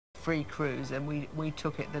free cruise, and we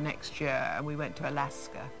took it the next year, and we went to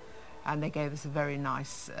Alaska, and they gave us a very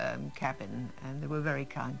nice cabin, and they were very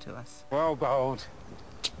kind to us. Well bowled.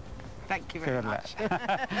 Thank you very much.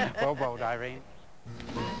 Well bowled, Irene.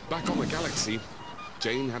 Back on the Galaxy,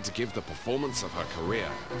 Jane had to give the performance of her career.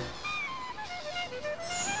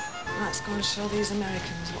 Let's go and show these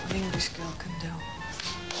Americans what an English girl can do.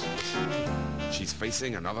 She's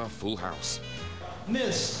facing another full house.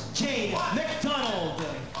 Miss Jane McDonald.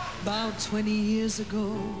 About 20 years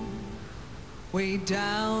ago, way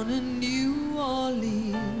down in New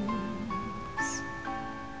Orleans,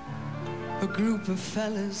 a group of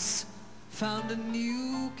fellas found a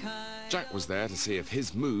new kind. Jack was there to see if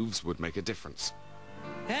his moves would make a difference.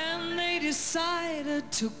 And they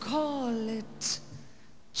decided to call it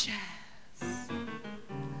jazz.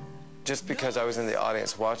 Just because I was in the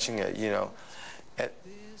audience watching it, you know,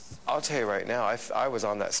 I'll tell you right now, I was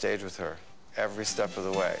on that stage with her every step of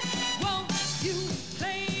the way. Won't you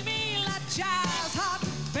play me like jazz hot,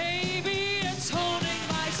 baby? It's holding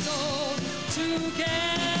my soul together.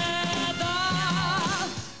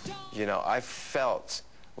 You know, I felt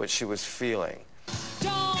what she was feeling.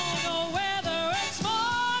 Don't know whether it's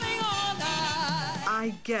morning or night.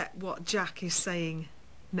 I get what Jack is saying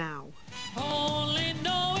now. Only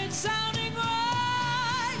know it's sounding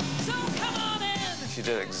right. So come on in. She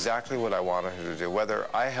did exactly what I wanted her to do. Whether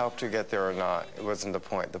I helped her get there or not, it wasn't the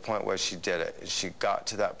point. The point was she did it. She got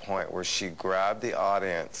to that point where she grabbed the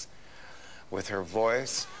audience with her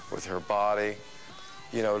voice, with her body,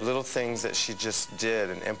 you know, little things that she just did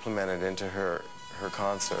and implemented into her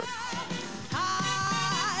concert.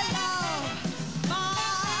 I love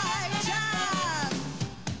my jazz.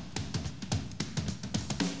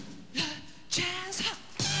 Jazz.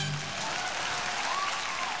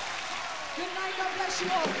 Good night, God bless you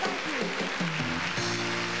all. Thank you.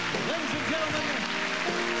 Ladies and gentlemen,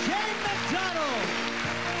 Jane McDonald.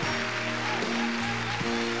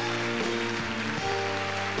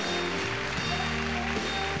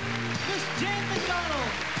 Miss Jane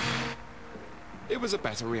McDonald. It was a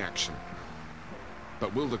better reaction.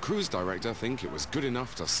 But will the cruise director think it was good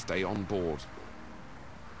enough to stay on board?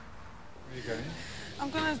 Where are you going?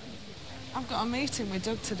 I've got a meeting with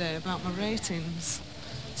Doug today about my ratings.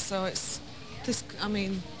 So it's this, I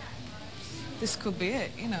mean, this could be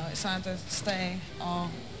it, you know, it's either stay or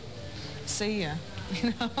see ya, you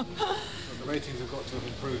know. So the ratings have got to have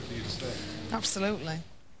improved for you to stay. Absolutely.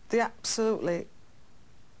 They're absolutely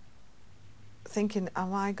thinking,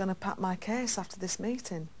 am I going to pack my case after this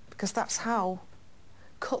meeting? Because that's how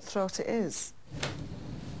cutthroat it is.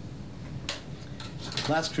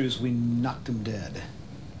 Last cruise, we knocked them dead.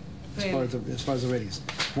 As far as the ratings.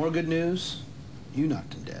 More good news, you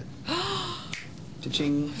knocked them dead.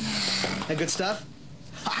 Cha-ching. That good stuff?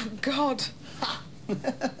 Oh, God. Isn't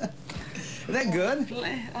that good?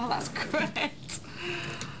 Oh, that's great.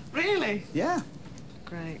 Really? Yeah.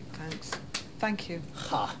 Great, thanks. Thank you.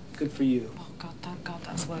 Ha, good for you. Oh, God, thank God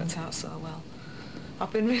that's worked out so well.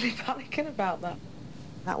 I've been really panicking about that.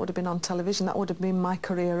 That would have been on television. That would have been my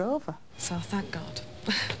career over. So thank God.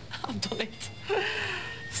 I've done it.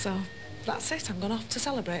 So that's it. I'm going off to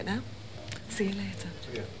celebrate now. See you later.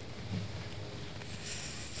 See ya.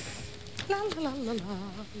 La la la la la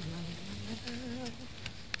la.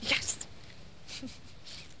 Yes.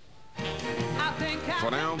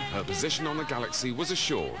 For now, her position on the Galaxy was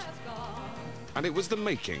assured. And it was the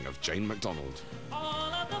making of Jane McDonald.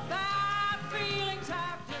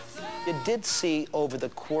 You did see over the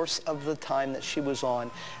course of the time that she was on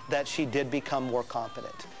that she did become more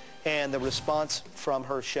confident. And the response from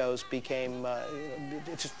her shows became,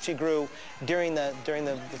 she grew during the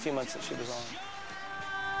few months that she was on.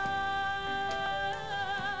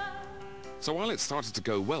 So while it started to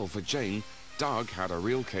go well for Jane, Doug had a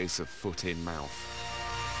real case of foot in mouth.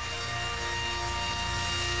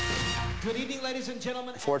 Good evening, ladies and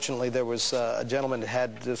gentlemen. Fortunately, there was a gentleman that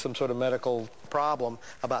had some sort of medical problem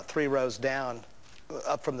about 3 rows down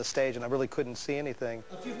up from the stage, and I really couldn't see anything.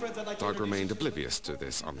 Doug remained oblivious to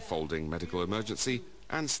this unfolding medical emergency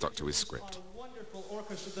and stuck to his script.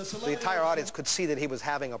 The entire audience could see that he was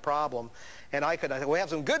having a problem, and I said, we have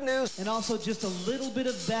some good news. And also just a little bit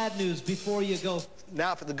of bad news before you go.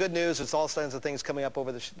 Now for the good news, it's all kinds of things coming up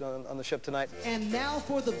over on the ship tonight. And now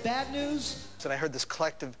for the bad news. And I heard this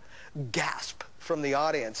collective gasp from the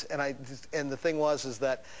audience, and the thing was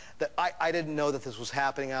that I didn't know that this was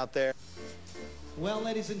happening out there. Well,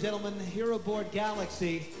 ladies and gentlemen, here aboard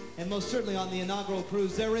Galaxy, and most certainly on the inaugural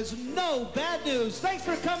cruise, there is no bad news. Thanks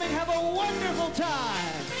for coming. Have a wonderful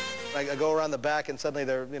time. I go around the back, and suddenly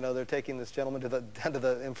they're taking this gentleman down to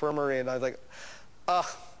the infirmary, and I was like,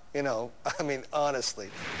 You know, I mean, honestly.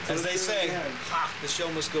 As they say, ha, the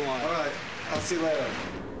show must go on. All right, I'll see you later.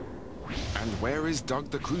 And where is Doug,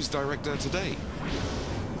 the cruise director, today?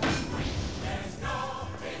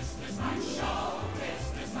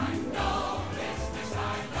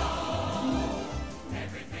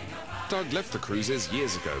 Doug left the cruises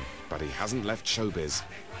years ago, but he hasn't left showbiz.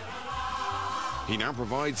 He now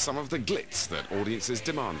provides some of the glitz that audiences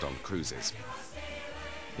demand on cruises.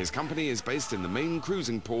 His company is based in the main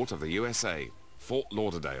cruising port of the USA, Fort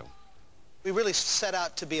Lauderdale. We really set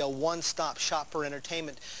out to be a one-stop shop for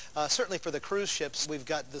entertainment. Certainly for the cruise ships, we've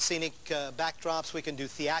got the scenic backdrops. We can do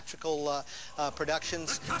theatrical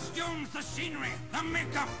productions. The costumes, the scenery, the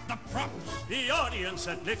makeup, the props. The audience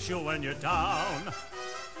that lifts you when you're down.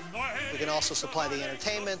 We can also supply the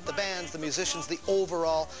entertainment, the bands, the musicians, the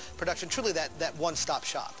overall production. Truly that one-stop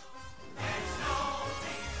shop.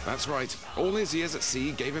 That's right. All his years at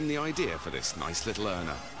sea gave him the idea for this nice little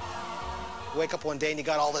earner. You wake up one day and you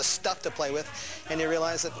got all this stuff to play with, and you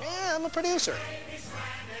realize that, yeah, I'm a producer.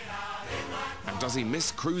 And does he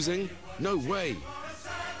miss cruising? No way.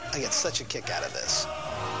 I get such a kick out of this.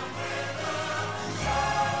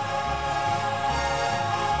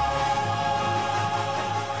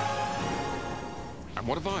 And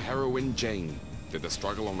what of our heroine, Jane? Did the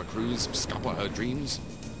struggle on the cruise scupper her dreams?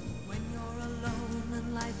 When you're alone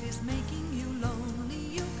and life is making you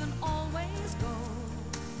lonely, you can always go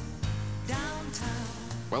downtown.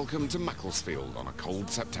 Welcome to Macclesfield on a cold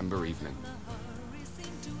September evening.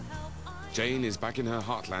 Jane is back in her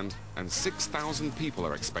heartland, and 6,000 people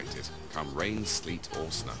are expected, come rain, sleet or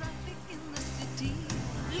snow.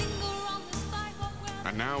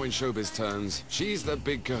 And now in showbiz terms, she's the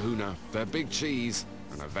big kahuna, the big cheese,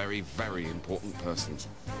 and a very, very important person.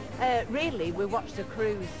 Really, we watched the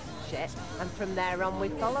cruise ship, and from there on we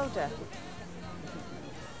followed her.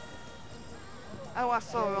 Oh, I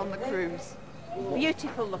saw her on the cruise.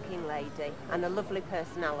 Beautiful looking lady, and a lovely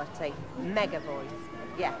personality. Mega voice.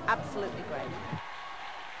 Yeah, absolutely great.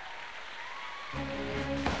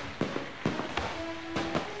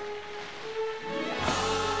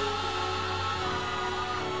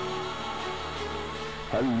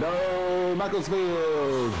 Hello,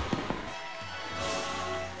 Macclesfield!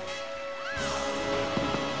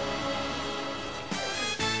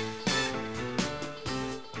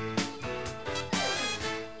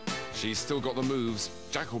 She's still got the moves.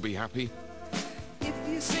 Jack will be happy. If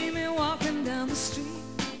you see me walking down the street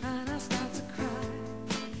and I start to cry,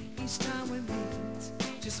 each time we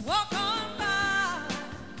meet, just walk on by.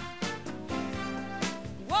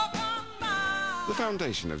 Walk on by. The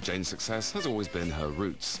foundation of Jane's success has always been her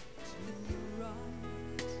roots.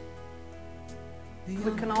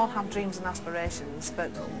 We can all have dreams and aspirations, but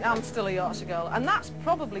I'm still a Yorkshire girl, and that's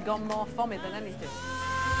probably gone more for me than anything.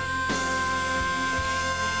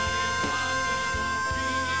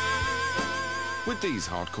 With these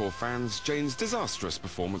hardcore fans, Jane's disastrous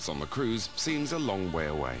performance on the cruise seems a long way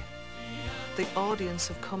away. The audience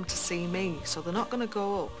have come to see me, so they're not going to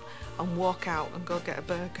go up and walk out and go get a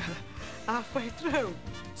burger halfway through.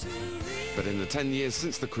 But in the 10 years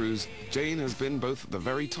since the cruise, Jane has been both at the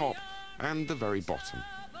very top and the very bottom.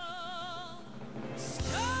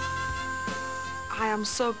 I am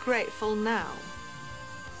so grateful now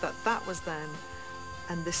that that was then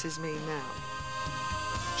and this is me now.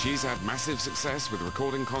 She's had massive success with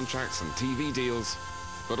recording contracts and TV deals,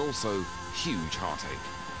 but also huge heartache.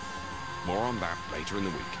 More on that later in the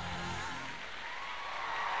week.